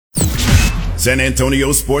San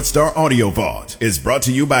Antonio Sports Star Audio Vault is brought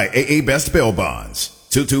to you by AA Best Bail Bonds,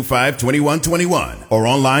 225-2121, or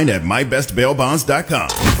online at mybestbailbonds.com.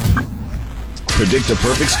 Predict a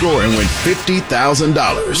perfect score and win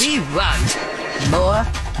 $50,000. We want more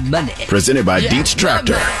money. Presented by Dietz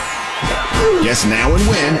Tractor. Guess now and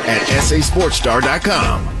win at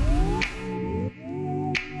sasportstar.com.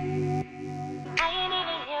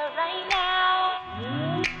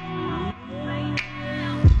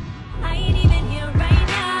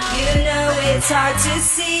 It's hard to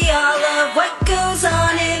see all of what goes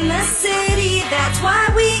on in the city. That's why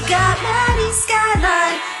we got Maddie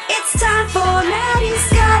Skyline. It's time for Maddie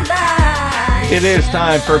Skyline. It is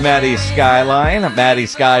time for Maddie Skyline. Maddie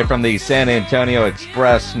Sky from the San Antonio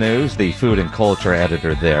Express News, the food and culture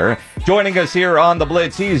editor there. Joining us here on The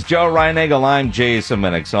Blitz, he's Joe Reinagle. I'm Jason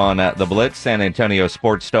Minix on The Blitz, San Antonio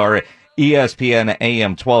Sports Star, ESPN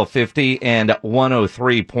AM 1250 and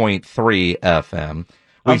 103.3 FM.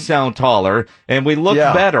 We sound taller, and we look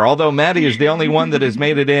better, although Maddie is the only one that has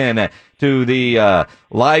made it in to the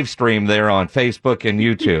live stream there on Facebook and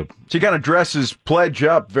YouTube. She kind of dresses Pledge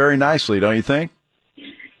up very nicely, don't you think?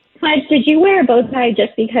 Pledge, did you wear a bow tie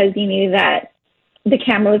just because you knew that the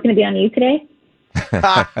camera was going to be on you today?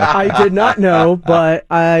 I did not know, but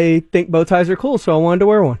I think bow ties are cool, so I wanted to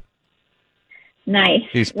wear one. Nice.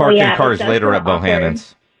 He's parking cars later at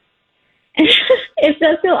Bohannon's. It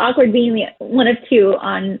does feel awkward being the one of two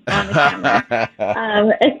on the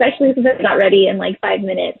camera, especially since I got ready in like 5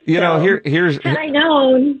 minutes. You know, here's... Had I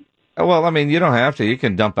known... Well, I mean, you don't have to. You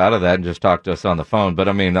can dump out of that and just talk to us on the phone. But,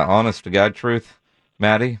 I mean, the honest to God truth,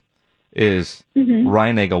 Maddie, is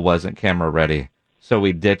Reinagle wasn't camera ready, so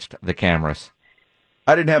we ditched the cameras.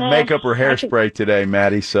 I didn't have makeup or hairspray today,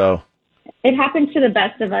 Maddie, so... It happens to the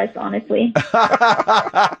best of us, honestly.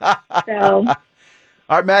 So...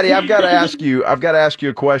 All right, Maddie, I've got to ask you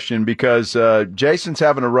a question because Jason's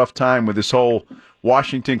having a rough time with this whole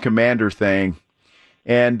Washington Commander thing.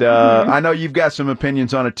 And I know you've got some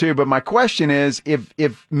opinions on it too, but my question is, if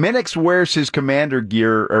Minix wears his Commander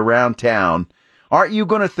gear around town, aren't you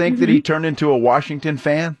going to think that he turned into a Washington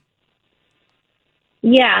fan?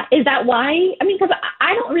 Yeah, is that why? I mean, because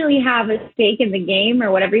I don't really have a stake in the game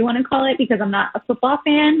or whatever you want to call it because I'm not a football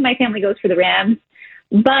fan. My family goes for the Rams.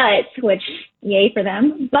 But, which, yay for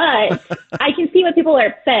them, but I can see why people are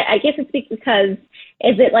upset. I guess it's because,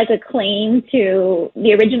 is it like a claim to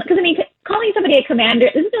the original? Because, I mean, calling somebody a commander,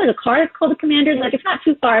 isn't there like a car that's called a commander? Like, it's not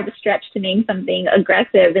too far of a stretch to name something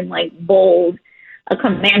aggressive and, like, bold, a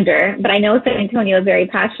commander. But I know San Antonio is very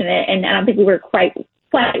passionate, and I don't think we were quite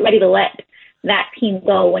ready to let that team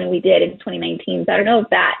go when we did in 2019. So I don't know if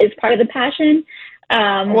that is part of the passion.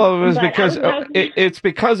 Well, it was because it's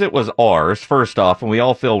because it was ours, first off, and we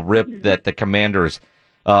all feel ripped that the Commanders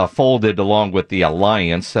folded along with the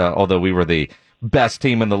Alliance, although we were the best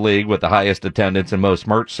team in the league with the highest attendance and most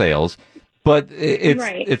merch sales. But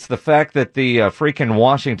it's the fact that the freaking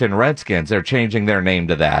Washington Redskins, they're changing their name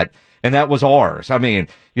to that, and that was ours. I mean,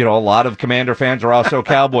 you know, a lot of Commander fans are also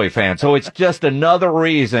Cowboy fans, so it's just another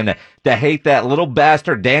reason to hate that little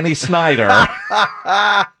bastard Danny Snyder.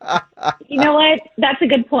 You know what? That's a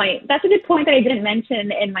good point. That's a good point that I didn't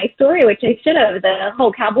mention in my story, which I should have, the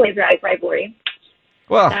whole Cowboys rivalry.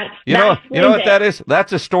 Well, you know what that is?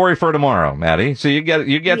 That's a story for tomorrow, Maddie. So you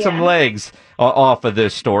get some legs off of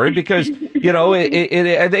this story because, you know,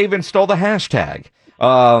 they even stole the hashtag.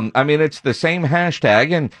 I mean, it's the same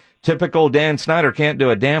hashtag, and typical Dan Snyder can't do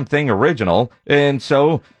a damn thing original. And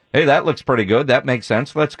so, hey, that looks pretty good. That makes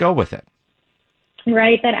sense. Let's go with it.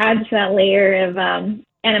 Right. That adds to that layer of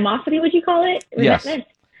animosity, would you call it? Yes.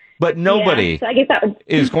 But nobody so I guess that would...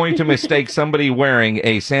 is going to mistake somebody wearing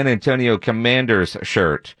a San Antonio Commanders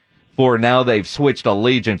shirt for now they've switched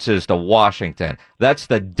allegiances to Washington. That's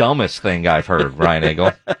the dumbest thing I've heard,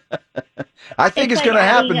 Reinagle. I think it's going to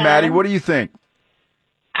happen, Maddie. What do you think?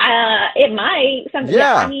 It might.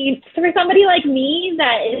 I mean, for somebody like me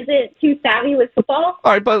that isn't too savvy with football.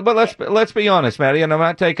 All right, but let's be honest, Maddie, and I'm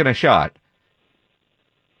not taking a shot.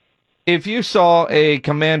 If you saw a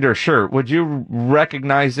Commander shirt, would you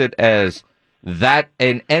recognize it as that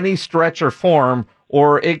in any stretch or form,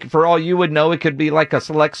 or for all you would know, it could be like a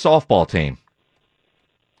select softball team?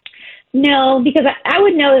 No, because I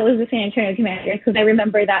would know it was the San Antonio Commanders because I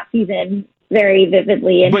remember that season very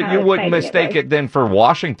vividly. And but you wouldn't mistake it then for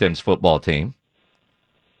Washington's football team?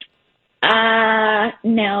 No,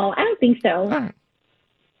 I don't think so.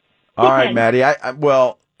 All right, Maddie.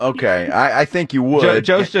 Okay, I think you would.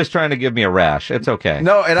 Joe's just trying to give me a rash. It's okay.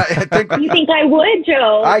 No, and I think... You think I would,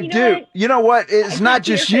 Joe? I do. You know what? It's not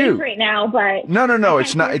just you. Right now, but... No,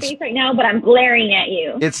 it's not. It's right now, but I'm glaring at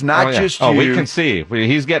you. It's not just you. Oh, we can see.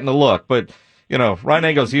 He's getting the look. But, Ryan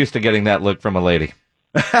Eagles used to getting that look from a lady.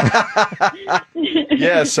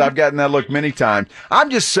 Yes, I've gotten that look many times. I'm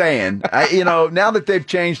just saying, now that they've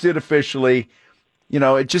changed it officially,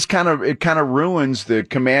 it just kind of ruins the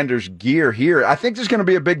Commanders' gear here. I think there's going to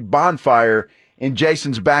be a big bonfire in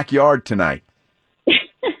Jason's backyard tonight.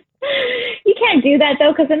 You can't do that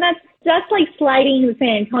though, because then that's like sliding the San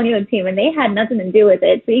Antonio team, and they had nothing to do with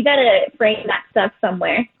it. So you got to frame that stuff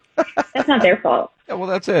somewhere. That's not their fault. Yeah, well,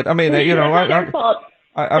 that's it. I mean, It's not their fault.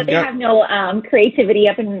 They have no creativity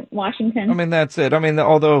up in Washington. I mean, that's it. I mean,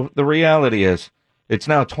 although the reality is, it's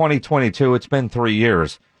now 2022. It's been 3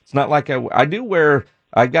 years. It's not like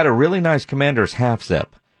I got a really nice Commanders half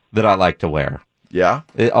zip that I like to wear. Yeah.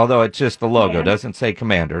 Although it's just the logo, doesn't say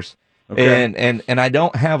Commanders. Okay. And I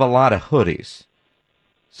don't have a lot of hoodies.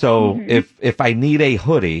 So if I need a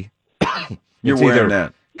hoodie, You're it's wearing either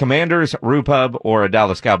that. Commanders, RuPub, or a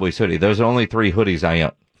Dallas Cowboys hoodie. Those are only 3 hoodies I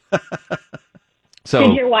own. So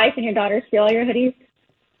did your wife and your daughter steal all your hoodies?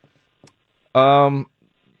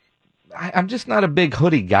 I'm just not a big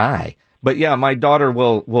hoodie guy. But yeah, my daughter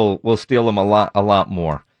will steal them a lot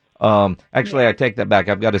more. Actually, I take that back.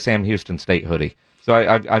 I've got a Sam Houston State hoodie. So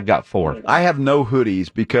I've got 4. I have no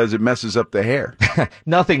hoodies because it messes up the hair.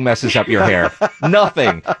 Nothing messes up your hair.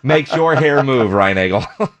 Nothing makes your hair move, Ryan Eagle.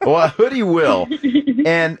 Well, a hoodie will.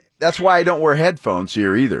 And that's why I don't wear headphones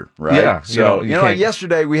here either, right? Yeah. So, like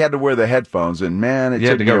yesterday we had to wear the headphones, and man, it you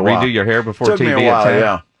took had to me go a while. redo your hair before Took TV me a while, at 10.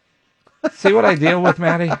 yeah. See what I deal with,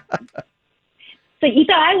 Maddie? So you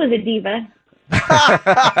thought I was a diva.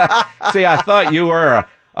 See, I thought you were.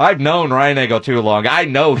 I've known Ryan Eagle too long. I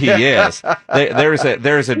know he is. There's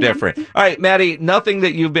a difference. All right, Maddie, nothing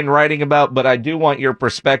that you've been writing about, but I do want your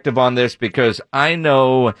perspective on this because I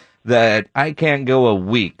know that I can't go a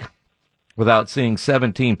week without seeing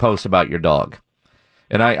 17 posts about your dog.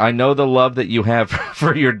 And I know the love that you have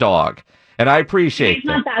for your dog. And I appreciate It's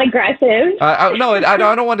not that aggressive. No, I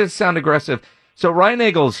don't want it to sound aggressive. So Ryan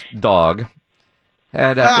Eagle's dog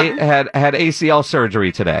had ACL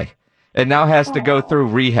surgery today. And now has to go through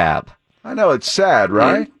rehab. I know, it's sad,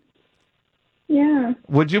 right? Yeah.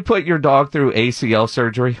 Would you put your dog through ACL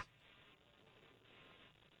surgery?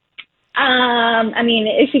 I mean,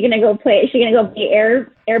 is she gonna go play? Is she gonna go be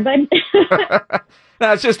Airbud?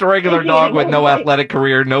 No, it's just a regular dog with no athletic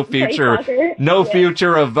career, no future,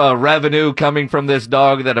 future of revenue coming from this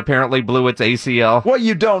dog that apparently blew its ACL. Well,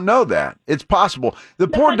 you don't know that. It's possible. The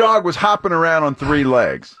poor dog was hopping around on 3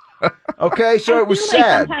 legs. Okay, so it was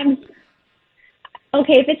sad.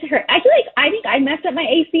 Okay, if it's her, I think I messed up my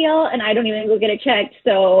ACL and I don't even go get it checked,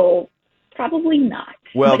 so probably not.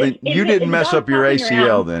 Well, But then you didn't mess up your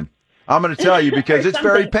ACL then. I'm going to tell you because it's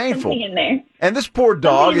very painful. In there. And this poor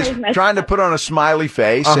dog is trying to put on a smiley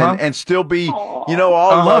face and still be, all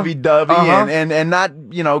lovey-dovey and not,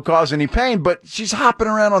 cause any pain, but she's hopping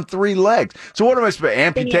around on 3 legs. So what am I supposed to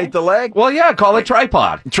amputate the leg? Well, yeah, call it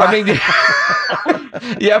tripod.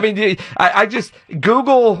 I just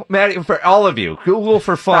Google, Maddie, for all of you, Google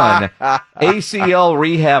for fun, ACL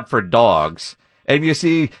rehab for dogs. And you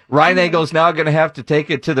see, Ryan Eagle's now going to have to take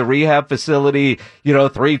it to the rehab facility,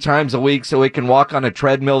 3 times a week so it can walk on a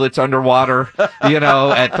treadmill that's underwater, at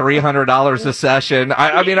 $300 a session.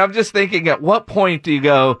 I mean, I'm just thinking, at what point do you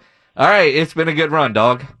go, all right, it's been a good run,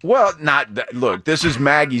 dog? Well, look, this is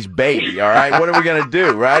Maggie's baby, all right? What are we going to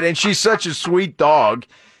do, right? And she's such a sweet dog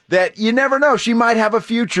that you never know. She might have a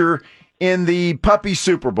future in the puppy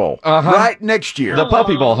Super Bowl right next year. The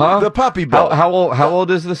Puppy Bowl, huh? The Puppy Bowl. How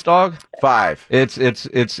old is this dog? 5. It's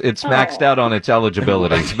maxed out on its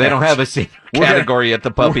eligibility. They don't have a senior category at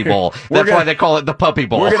the Puppy Bowl. That's why they call it the Puppy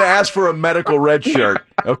Bowl. We're going to ask for a medical red shirt,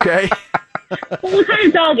 okay? What kind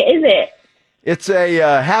of dog is it? It's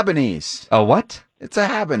a Havanese. A what? It's a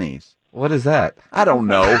Havanese. What is that? I don't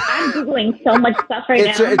know. I'm Googling so much stuff now.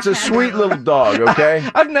 It's a sweet little dog, okay?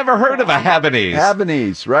 I've never heard of a Havanese.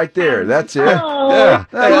 Havanese, right there. That's it. Oh. Yeah.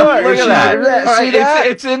 Hey, look at that. All See right, that?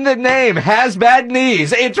 It's in the name. Has bad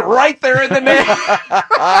knees. It's right there in the name.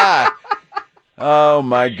 Oh,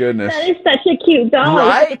 my goodness. That is such a cute dog.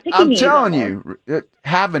 Right? It's a I'm Pekingese telling dog. you.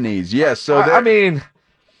 Havanese, yes. So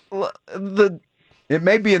it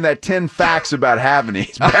may be in that 10 facts about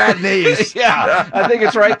Havanese. Bad knees. Yeah, I think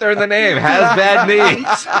it's right there in the name. Has bad knees.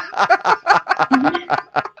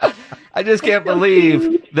 I just can't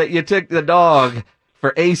believe that you took the dog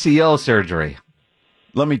for ACL surgery.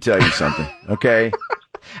 Let me tell you something, okay?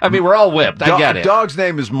 I mean, we're all whipped. I get it. Dog's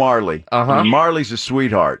name is Marley. Uh-huh. Marley's a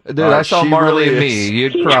sweetheart. Dude, I saw she Marley really and is. me.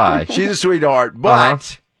 You'd cry. She's a sweetheart,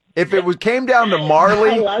 but If it came down to I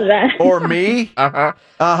Marley love that. or me,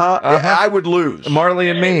 I would lose. Marley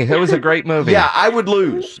and Me. It was a great movie. Yeah, I would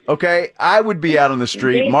lose. Okay, I would be out on the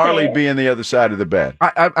street. Jason. Marley'd be on the other side of the bed.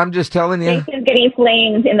 I'm just telling you. Jason's getting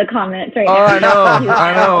flamed in the comments right Oh, now.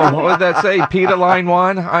 I know. What did that say? PETA line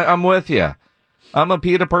 1? I'm with you. I'm a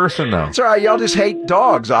PETA person, though. It's all right. Y'all just hate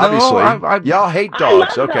dogs, obviously. Y'all hate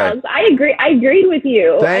dogs. I love Okay. dogs. I agree. I agreed with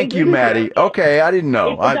you. Thank you, Maddie. Okay, I didn't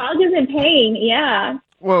know. If the dog is in pain, yeah.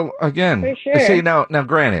 Well, again, For sure. see, now,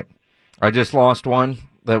 granted, I just lost one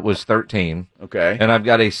that was 13, Okay. and I've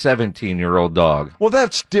got a 17-year-old dog, Well,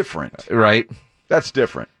 that's different. right? That's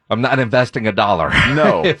different. I'm not investing $1.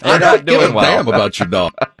 No. If I they're not don't give doing a well. damn about your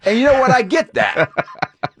dog. And you know what? I get that.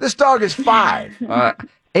 This dog is 5.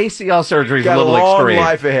 ACL surgery is a Got a little long extreme.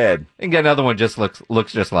 life ahead. And get another one just looks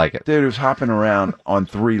just like it. Dude who's hopping around on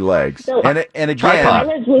 3 legs. So- and again, Tripod.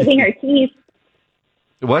 Lila's losing her teeth.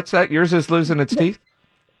 What's that? Yours is losing its teeth?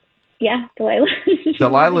 Yeah, Delilah.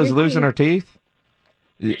 Delilah's losing her teeth?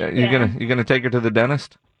 You're Yeah. gonna take her to the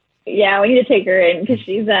dentist? Yeah, we need to take her in because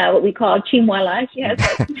she's what we call chimuela. She has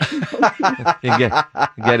You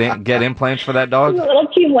get implants for that dog? she's a little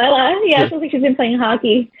chimuela. Yeah, it looks like she's been playing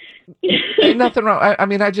hockey. Ain't nothing wrong. I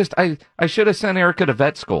mean, I should have sent Erica to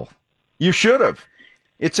vet school. You should have.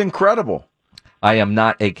 It's incredible. I am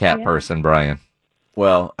not a cat person, Brian.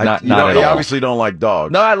 Well, Not you at all. obviously don't like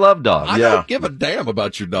dogs. No, I love dogs. I Yeah. don't give a damn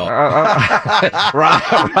about your dog.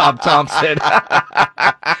 Rob Thompson.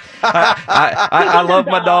 I love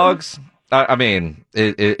my dogs. I mean,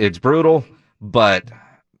 it's brutal, but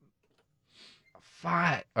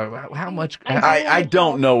how much? I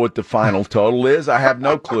don't know what the final total is. I have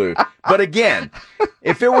no clue. But again,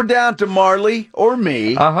 if it were down to Marley or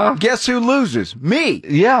me, guess who loses? Me.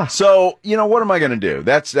 Yeah, So, what am I going to do?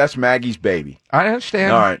 That's Maggie's baby. I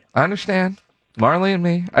understand. All right. I understand. Marley and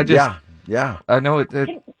Me. I just, Yeah. I know it.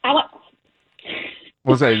 I want.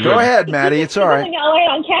 Was that Go ahead, Maddie. It's all right. Y'all are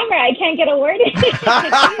on camera. I can't get a word in.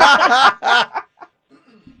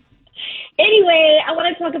 Anyway, I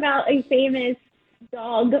want to talk about a famous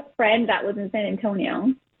dog friend that was in San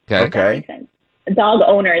Antonio. Okay. If that makes sense. A dog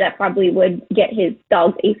owner that probably would get his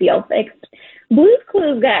dog's ACL fixed. Blues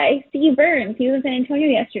Clues guy, Steve Burns. He was in San Antonio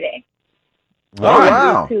yesterday. Oh,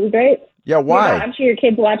 wow. Blues Clues, right? Yeah, why? I'm sure your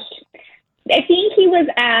kids watched. I think he was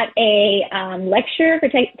at a lecture for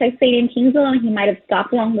Texas A&M Kingsville, and he might have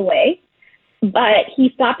stopped along the way. But he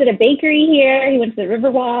stopped at a bakery here. He went to the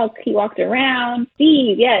Riverwalk. He walked around.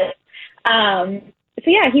 Steve, yes. So,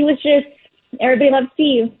 yeah, he was just, everybody loved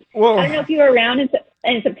Steve. Well, I don't know if you were around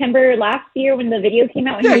in September last year when the video came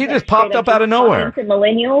out. Yeah, he just popped up out of nowhere. To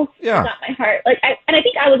millennials. Yeah. It got my heart. I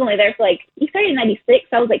think I was only there for he started in 96.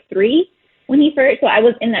 I was 3 when he first, so I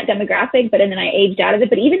was in that demographic, but then I aged out of it.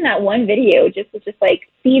 But even that one video was just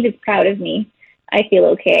Steve is proud of me. I feel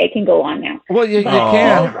okay. I can go on now. Well, you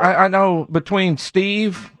can. I know between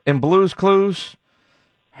Steve and Blues Clues,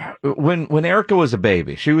 when Erica was a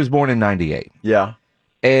baby, she was born in 98. Yeah.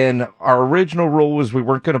 And our original rule was we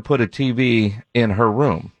weren't going to put a TV in her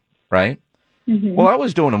room, right? Mm-hmm. Well, I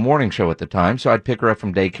was doing a morning show at the time, so I'd pick her up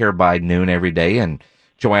from daycare by noon every day, and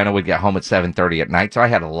Joanna would get home at 7:30 at night, so I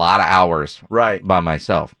had a lot of hours by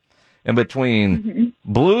myself. And between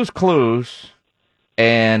Blues Clues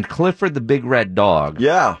and Clifford the Big Red Dog,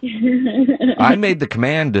 Yeah. I made the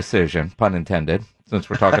command decision, pun intended, since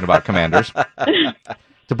we're talking about commanders,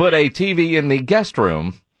 to put a TV in the guest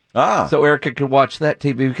room so Erica could watch that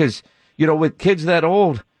TV because, with kids that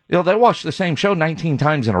old, they watch the same show 19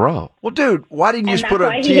 times in a row. Well, dude, why didn't you just And put a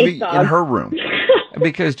that's why he hates TV in dogs. her room?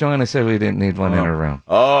 Because Joanna said we didn't need one in her room.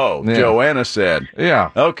 Oh, Yeah. Joanna said. Yeah.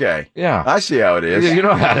 Okay. Yeah. I see how it is. You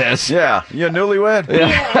know how it is. Yeah. You a newlywed?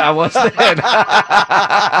 Yeah, I was then.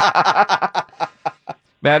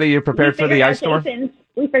 Maddie, you prepared for the ice storm?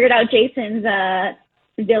 We figured out Jason's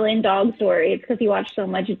villain dog story. It's because he watched so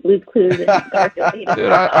much Blue's Clues and Garfield. He doesn't Dude,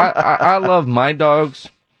 like dogs. I love my dogs.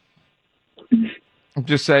 I'm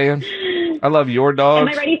just saying. I love your Am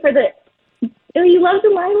dogs. I ready for the... Oh, you love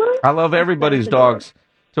Delilah? I love everybody's dogs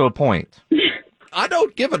to a point. I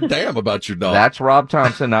don't give a damn about your dog. That's Rob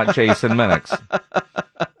Thompson, not Jason Minix.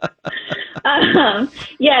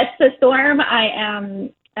 Yes, the storm,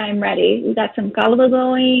 I'm ready. We got some Galva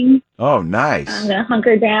going. Oh, nice. I'm going to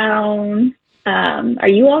hunker down. Are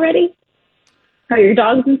you all ready? Are your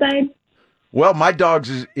dogs inside? Well, my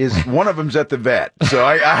dogs is one of them's at the vet, so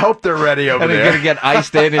I hope they're ready over And you're there. going to get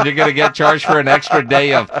iced in and you're going to get charged for an extra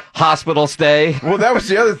day of hospital stay. Well, that was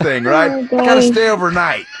the other thing, right? Oh, I got to stay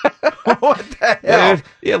overnight. What the hell? Dude,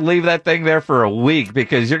 you leave that thing there for a week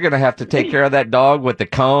because you're going to have to take care of that dog with the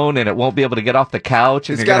cone, and it won't be able to get off the couch.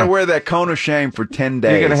 And It's got to wear that cone of shame for 10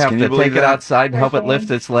 days. You're going to have Can to you believe take it that? outside and help it lift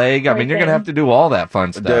its leg. I mean, you're going to have to do all that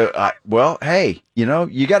fun stuff. Well, hey, you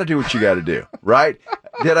got to do what you got to do, right?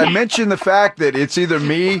 Did I mention the fact that it's either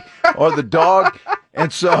me or the dog?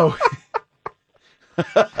 And so...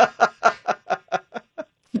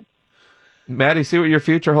 Maddie, see what your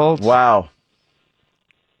future holds? Wow.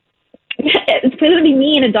 It's going to be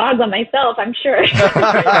me and a dog by myself, I'm sure. So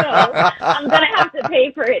I'm going to have to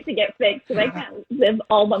pay for it to get fixed because I can't live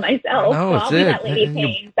all by myself. No, so I'll be that lady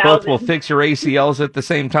paying You both will thousands. fix your ACLs at the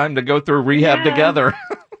same time to go through rehab together.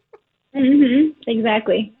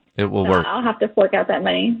 Exactly. It will So work. I'll have to fork out that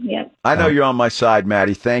money. Yep. I know you're on my side,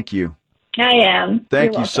 Maddie. Thank you. I am.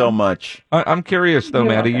 Thank You're you so welcome. much. I'm curious, though, You're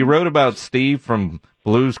Maddie. You welcome. wrote about Steve from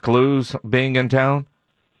Blue's Clues being in town.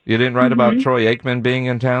 You didn't write about Troy Aikman being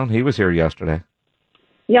in town? He was here yesterday.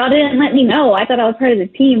 Y'all didn't let me know. I thought I was part of the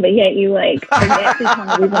team, but yet you forget to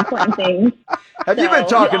tell me these important things. Have you been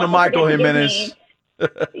So, talking you to also Michael forget to give Jimenez?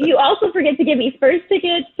 You also forget to give me Spurs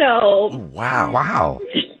tickets, so Wow. Wow.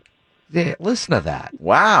 Yeah, listen to that.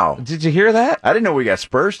 Wow. Did you hear that? I didn't know we got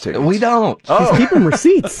Spurs tickets. We don't. Oh, He's keeping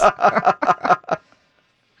receipts.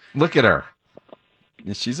 Look at her.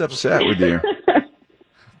 she's upset with you.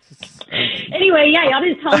 anyway, yeah, y'all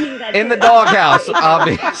didn't tell me that. In the doghouse,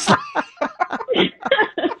 obviously.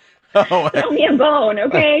 Oh, Throw me a bone,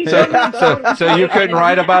 okay? Throw me a bone. So you couldn't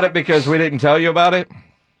write about it because we didn't tell you about it?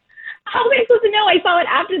 How am I supposed to know? I saw it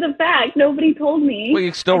after the fact. Nobody told me. Well, you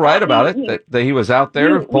can still write about it, that he was out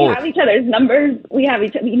there. We have each other's numbers. We have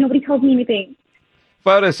each other. Nobody told me anything. If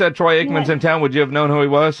I would have said Troy Aikman's in town, would you have known who he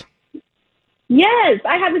was? Yes,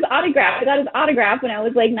 I have his autograph. I got his autograph when I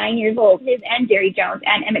was 9 years old. His and Jerry Jones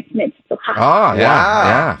and Emmett Smith. So, Oh, yeah, Wow.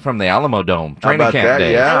 yeah, from the Alamo Dome How training about camp that?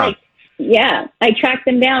 day. Yeah. I tracked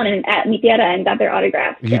them down at Mi Tierra and got their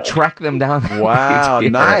autograph. You so. track them down. Wow.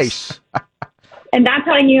 Yes. Nice. And that's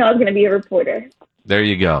how I knew I was going to be a reporter. There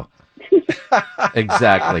you go.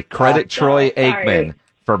 Exactly. Credit Troy Sorry. Aikman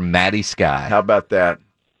for Maddie Sky. How about that?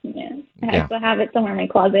 Yeah. Yeah. I still have it somewhere in my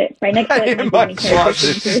closet, right next to In my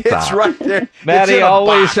closet. It's right there. It's Maddie, in a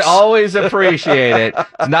box. always appreciate it.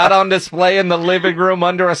 It's not on display in the living room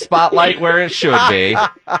under a spotlight where it should be.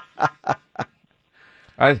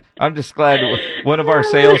 I'm just glad one of our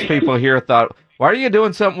salespeople here thought, why are you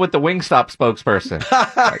doing something with the Wingstop spokesperson?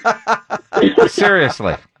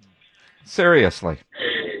 Seriously.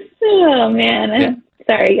 Oh, man. Yeah.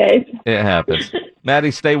 Sorry, guys. It happens.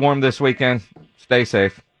 Maddie, stay warm this weekend. Stay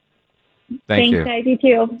safe. Thank Thanks, you. guys. You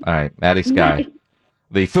too. All right, Maddie Sky,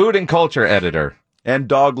 the food and culture editor And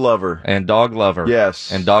dog lover. and dog lover.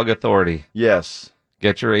 Yes. And dog authority. Yes.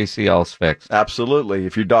 Get your ACLs fixed. Absolutely.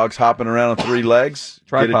 If your dog's hopping around on 3 legs,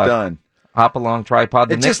 get it Tripod. done. Hop along tripod.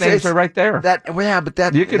 The nicknames are right there. But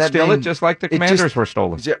You could that steal name- it just like the it Commanders just- were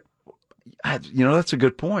stolen. That's a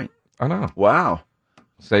good point. I know. Wow.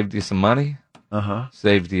 Saved you some money. Uh-huh.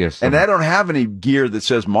 Saved you some. And I don't have any gear that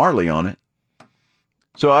says Marley on it.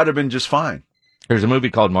 So I'd have been just fine. There's a movie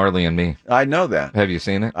called Marley and Me. I know that. Have you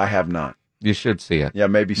seen it? I have not. You should see it. Yeah,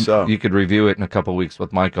 maybe so. You could review it in a couple weeks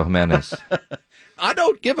with Michael Jimenez. I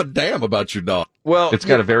don't give a damn about your dog. Well, It's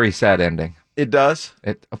got a very sad ending. it does?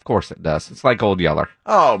 Of course it does. It's like Old Yeller.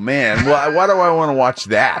 Oh, man. Why do I want to watch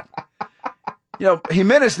that?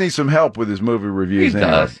 Jimenez needs some help with his movie reviews. He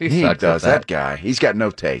anyway. does. He sucks at does. that. That guy. He's got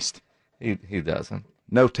no taste. He doesn't.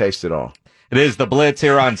 No taste at all. It is the Blitz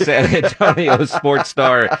here on San Antonio Sports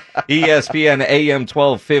Star, ESPN AM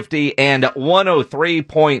 1250 and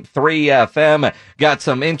 103.3 FM. Got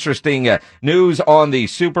some interesting news on the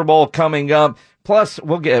Super Bowl coming up. Plus,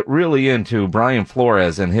 we'll get really into Brian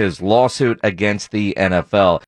Flores and his lawsuit against the NFL.